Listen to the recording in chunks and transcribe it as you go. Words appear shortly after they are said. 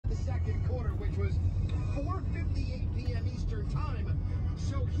was 4:58 p.m. Eastern Time.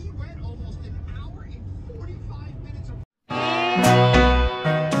 So he went almost an hour and 45 minutes of...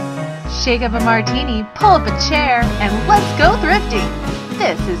 Shake up a martini, pull up a chair, and let's go thrifting.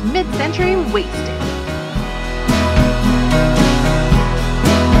 This is Mid-Century Wasted.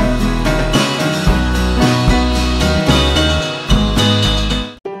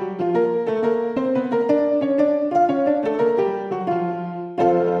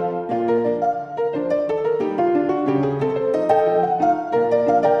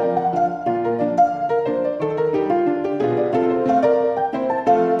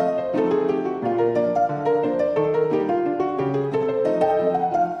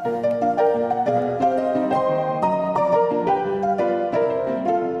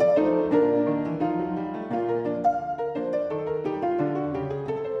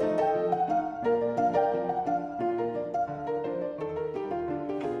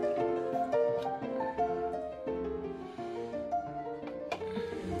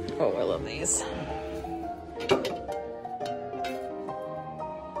 Oh, I love these.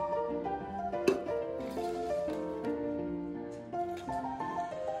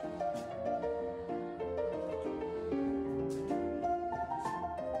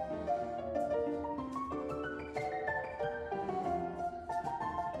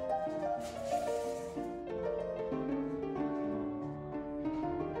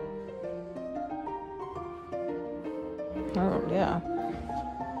 Oh, yeah.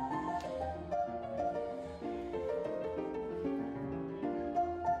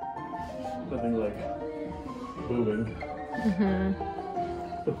 Nothing like moving.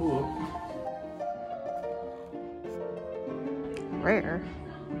 The pool. Rare.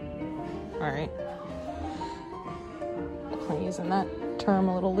 Alright. I'm using that term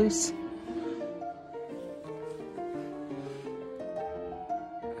a little loose.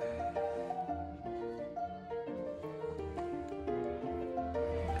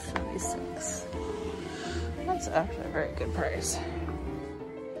 $76. That's actually a very good price.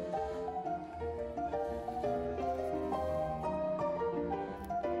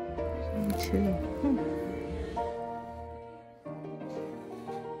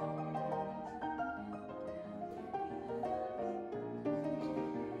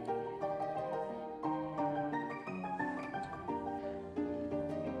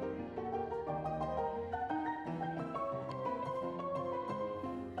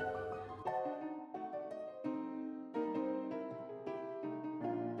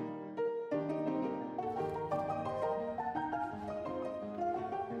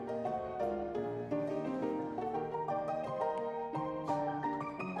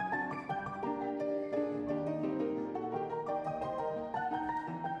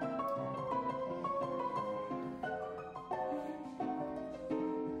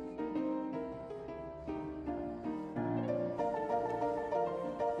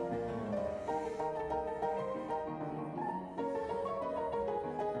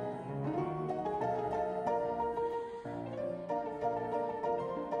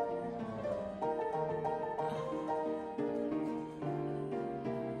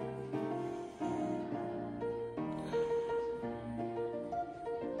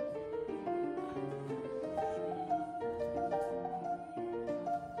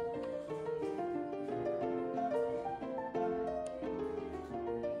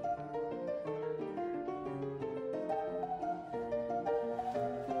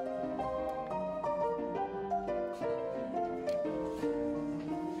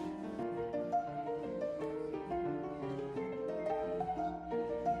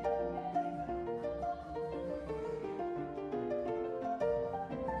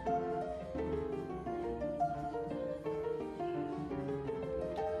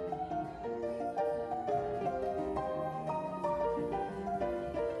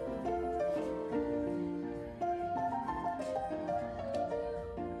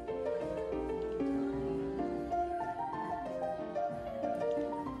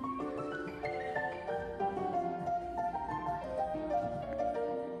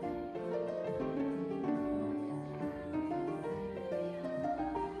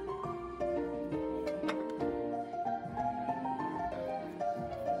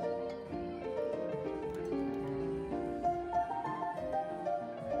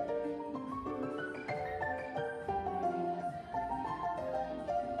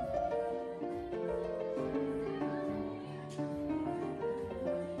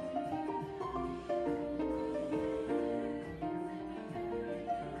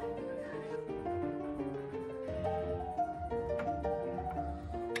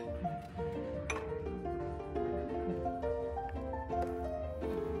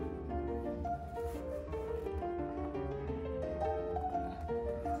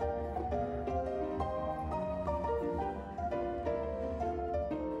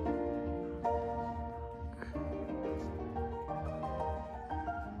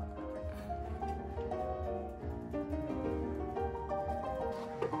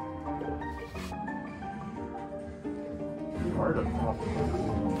 hard up top.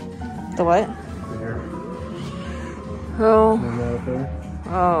 The what? The hair. Oh. And that up there.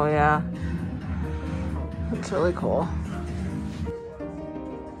 Oh, yeah. That's really cool.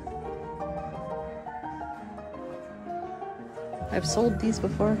 I've sold these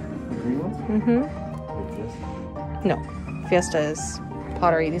before. The green ones? Mm-hmm. Like this? No. Fiesta is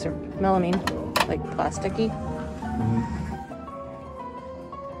pottery. These are melamine, like plasticky. Mm-hmm.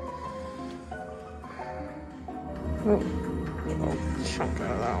 Oh, little chunk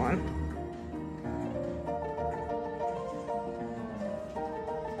out of that one.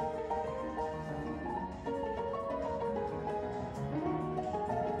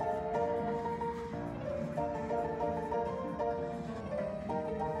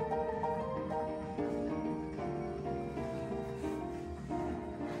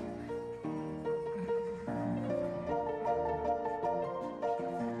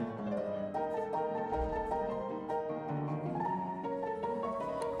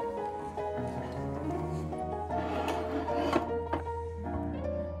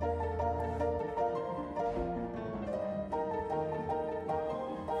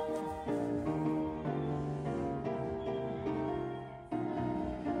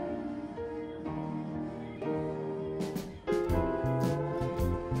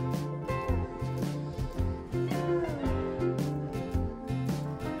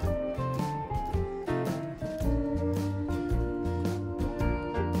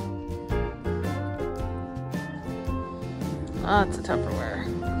 Lots of Tupperware.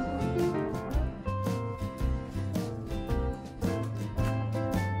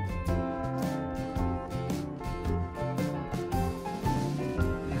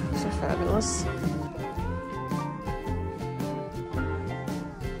 These are fabulous.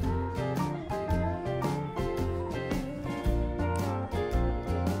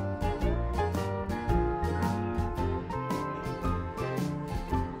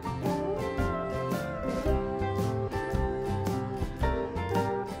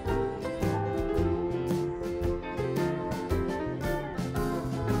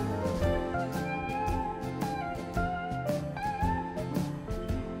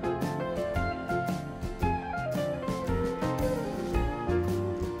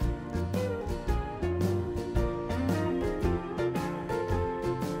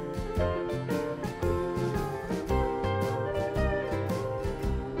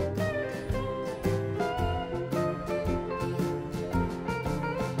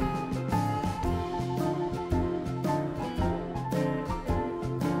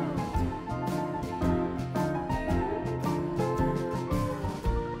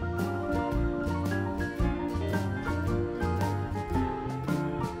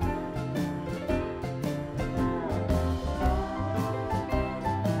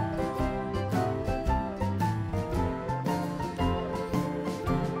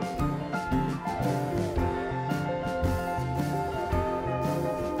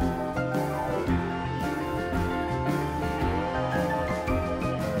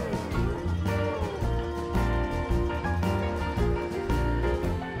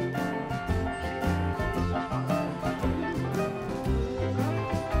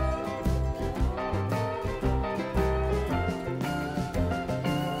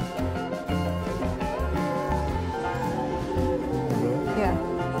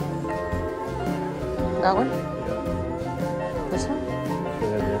 That one? Yeah. This one?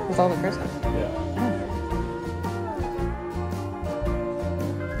 Yeah. With all the crystals? Yeah.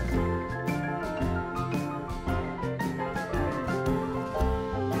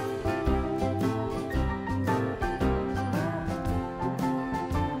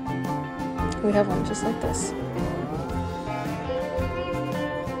 We have one just like this.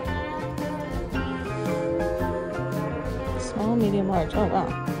 Small, medium, large. Oh,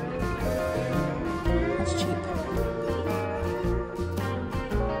 wow. That's cheap.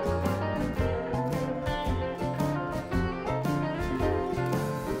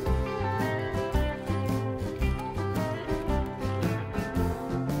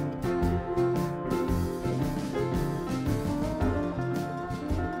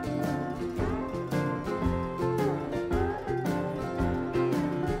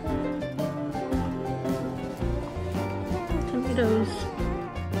 Tomatoes.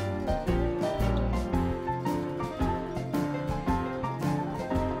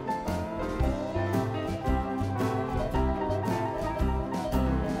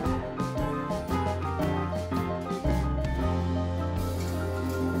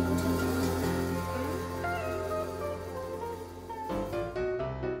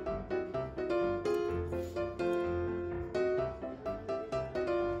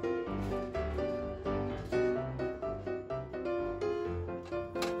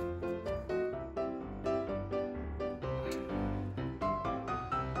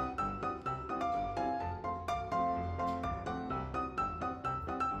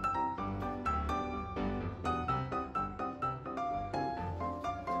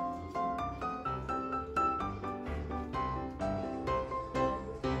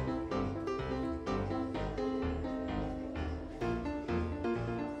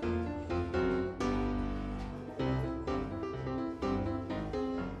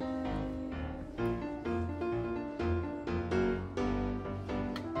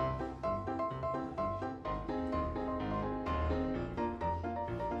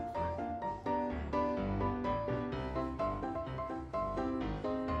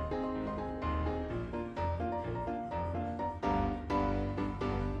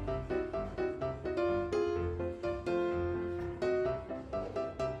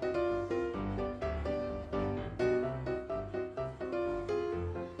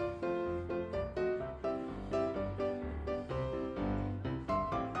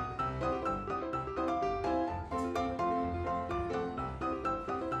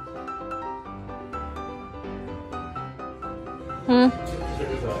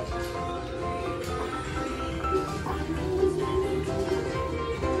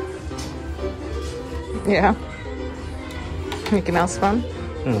 Yeah. Mickey Mouse fun.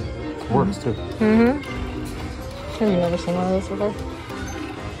 Works too. Have you never seen one of those before?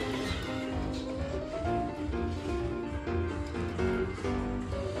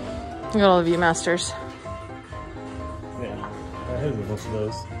 Look at all the Viewmasters. Yeah. I had a bunch of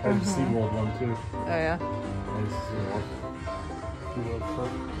those. I had the SeaWorld one too. Oh yeah. I used to see one. SeaWorld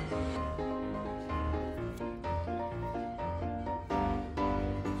Park.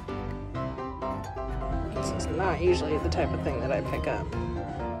 This is not usually the type of thing that I pick up.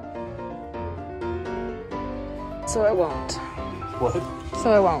 So I won't. What?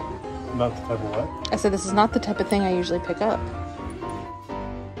 So I won't. Not the type of what? I said this is not the type of thing I usually pick up.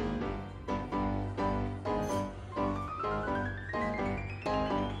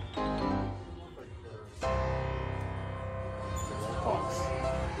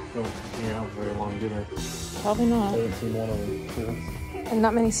 Don't hang out very long, do they? Probably not. I haven't seen one of them since. And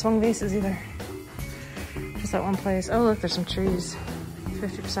not many swung vases either. Just that one place. Oh look, there's some trees.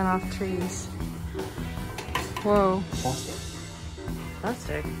 50% off trees. Whoa. Plastic.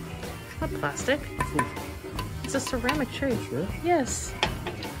 Plastic? It's not plastic. It's a ceramic tree. Sure? Yes.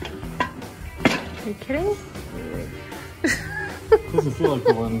 Are you kidding? Doesn't feel like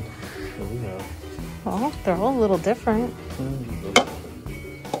the one that we have. Well, they're all a little different.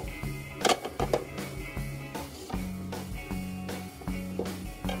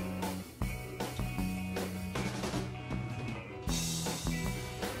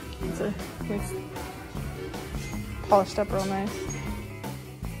 It's polished up real nice.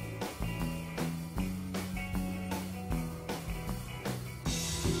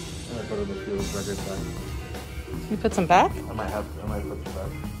 I might put a few records back. You put some back? I might put them back.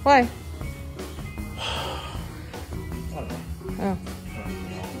 Why? I don't know.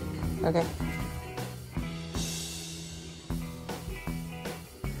 Oh. Okay.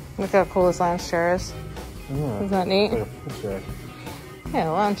 Look how cool this lounge chair is. Yeah. Isn't that neat? Like a push chair. Yeah,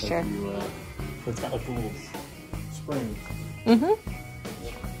 a lounge chair. It's got like the little springs. Mm-hmm.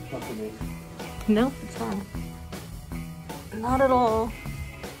 Not for me. No, it's not. Not at all.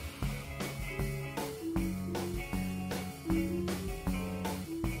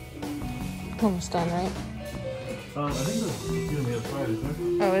 Almost done, right? I think there's a few on the other side,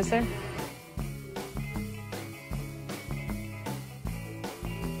 isn't there? Oh, is there?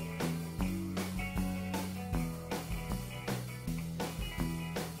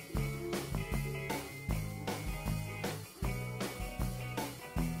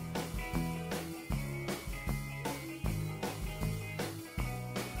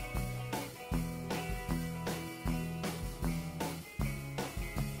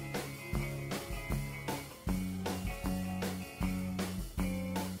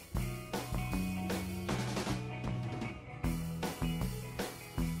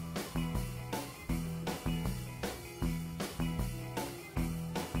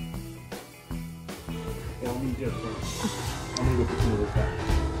 Yeah, I'll meet you up there. I'm gonna go put some of this back.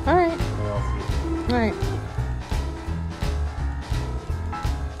 Alright. And I'll see you. Alright.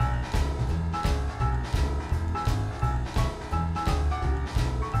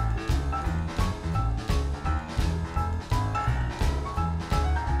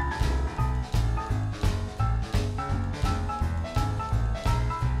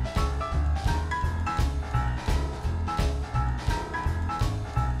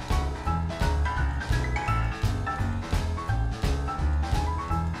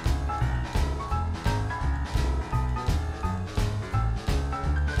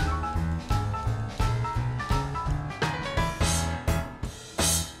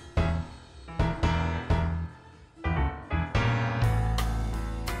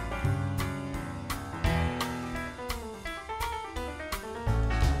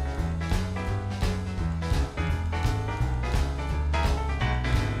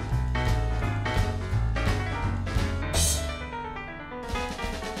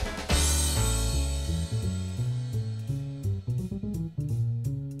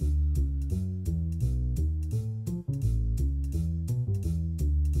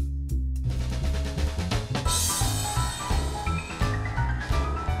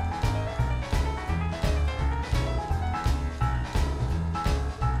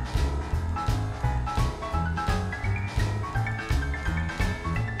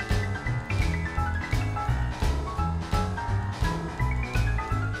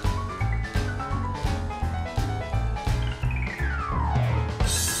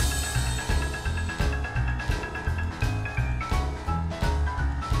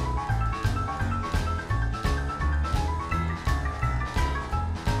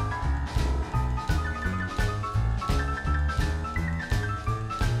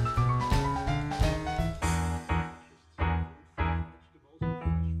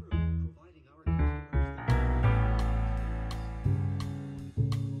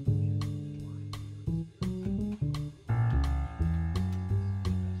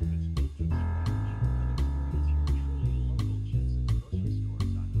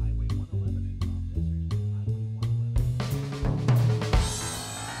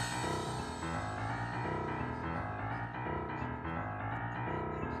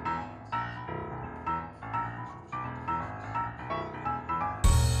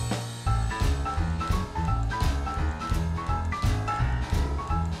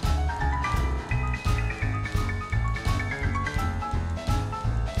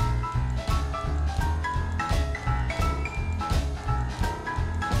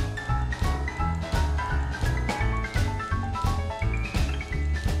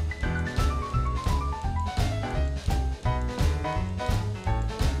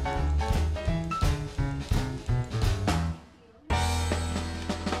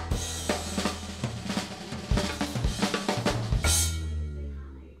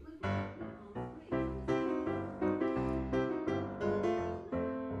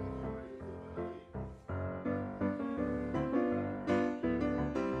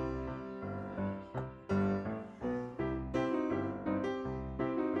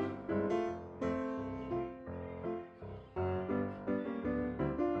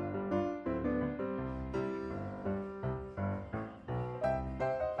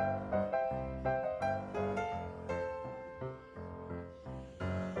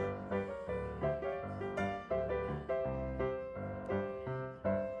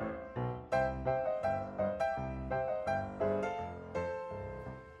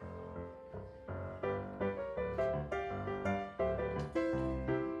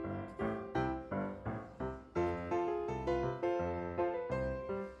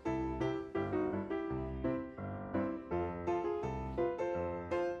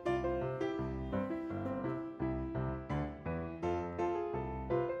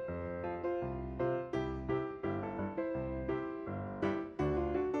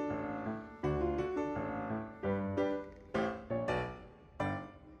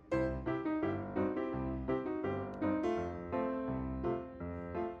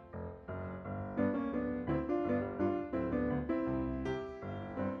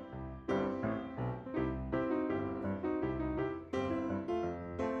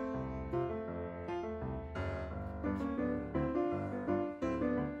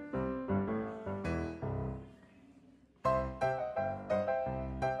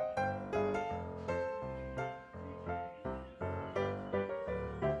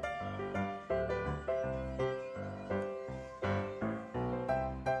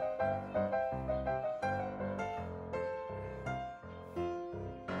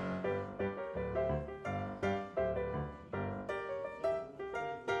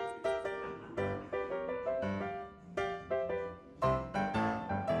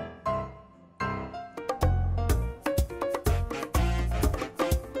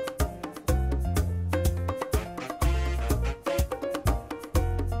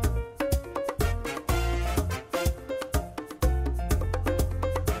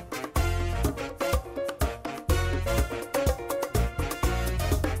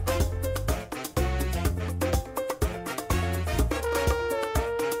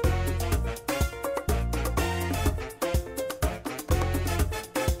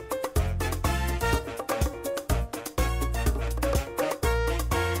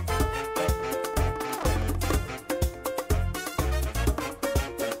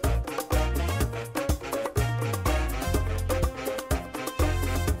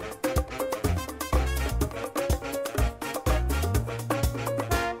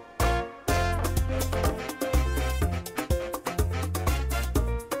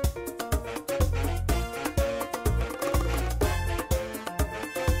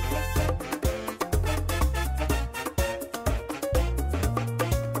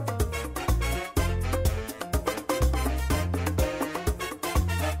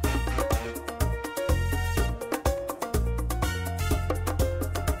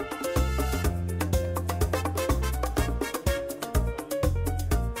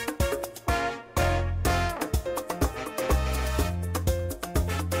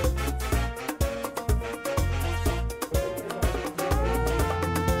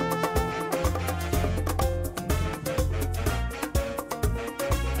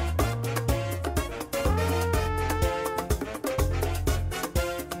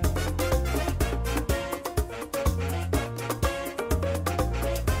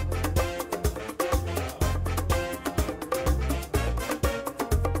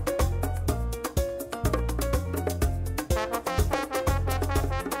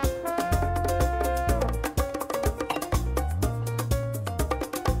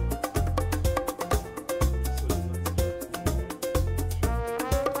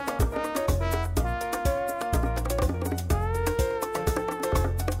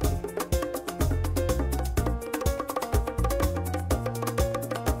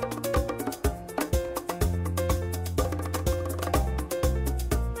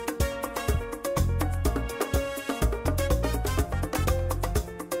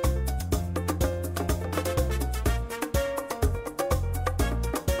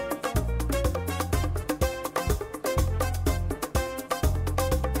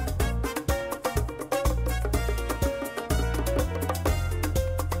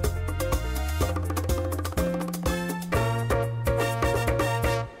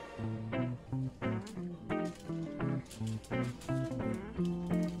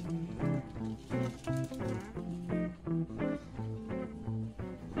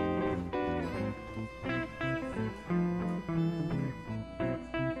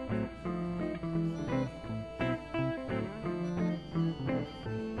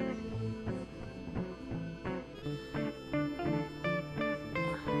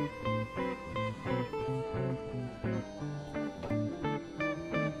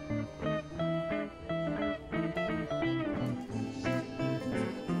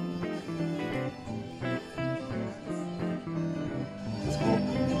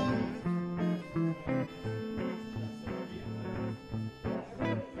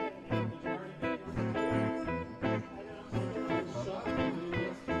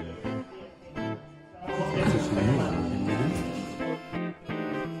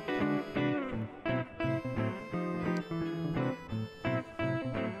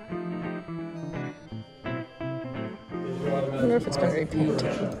 wonder if it's been repainted.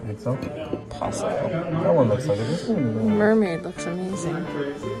 I think so. Possible. That one looks like it. This one, Mermaid looks amazing.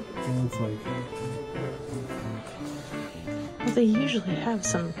 it's like Well, they usually have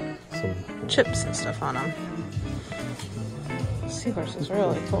some chips and stuff on them. Seahorse is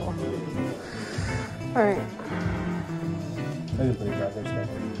really cool. All right. I didn't put any back there.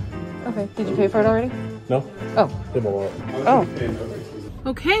 Okay. Did you pay for it already? No. Oh. Give a lot. Oh.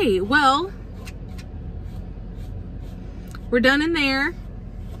 Okay. Well, we're done in there.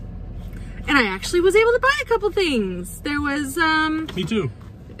 And I actually was able to buy a couple things. There was, Me too.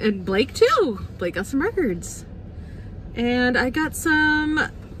 and Blake too. Blake got some records. And I got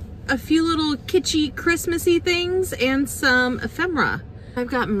a few little kitschy Christmassy things and some ephemera. I've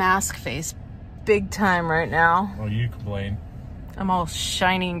got mask face big time right now. Oh, you complain. I'm all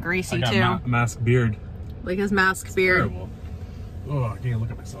shiny and greasy I too. got mask beard. Like his mask beard. Terrible. Oh, I can't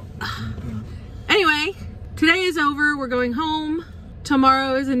look at myself. Anyway, today is over. We're going home.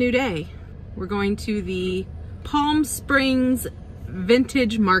 Tomorrow is a new day. We're going to the Palm Springs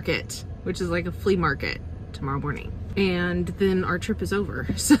Vintage Market, which is like a flea market, tomorrow morning. And then our trip is over.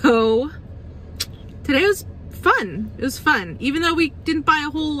 So today was fun. It was fun. Even though we didn't buy a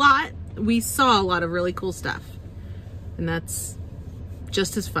whole lot, we saw a lot of really cool stuff. And that's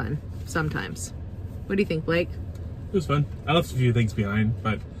just as fun sometimes. What do you think, Blake? It was fun. I left a few things behind,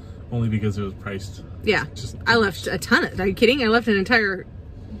 but only because it was priced. Yeah, I left a ton of, are you kidding? I left an entire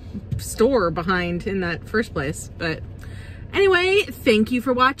store behind in that first place. But anyway, thank you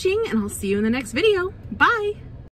for watching and I'll see you in the next video. Bye.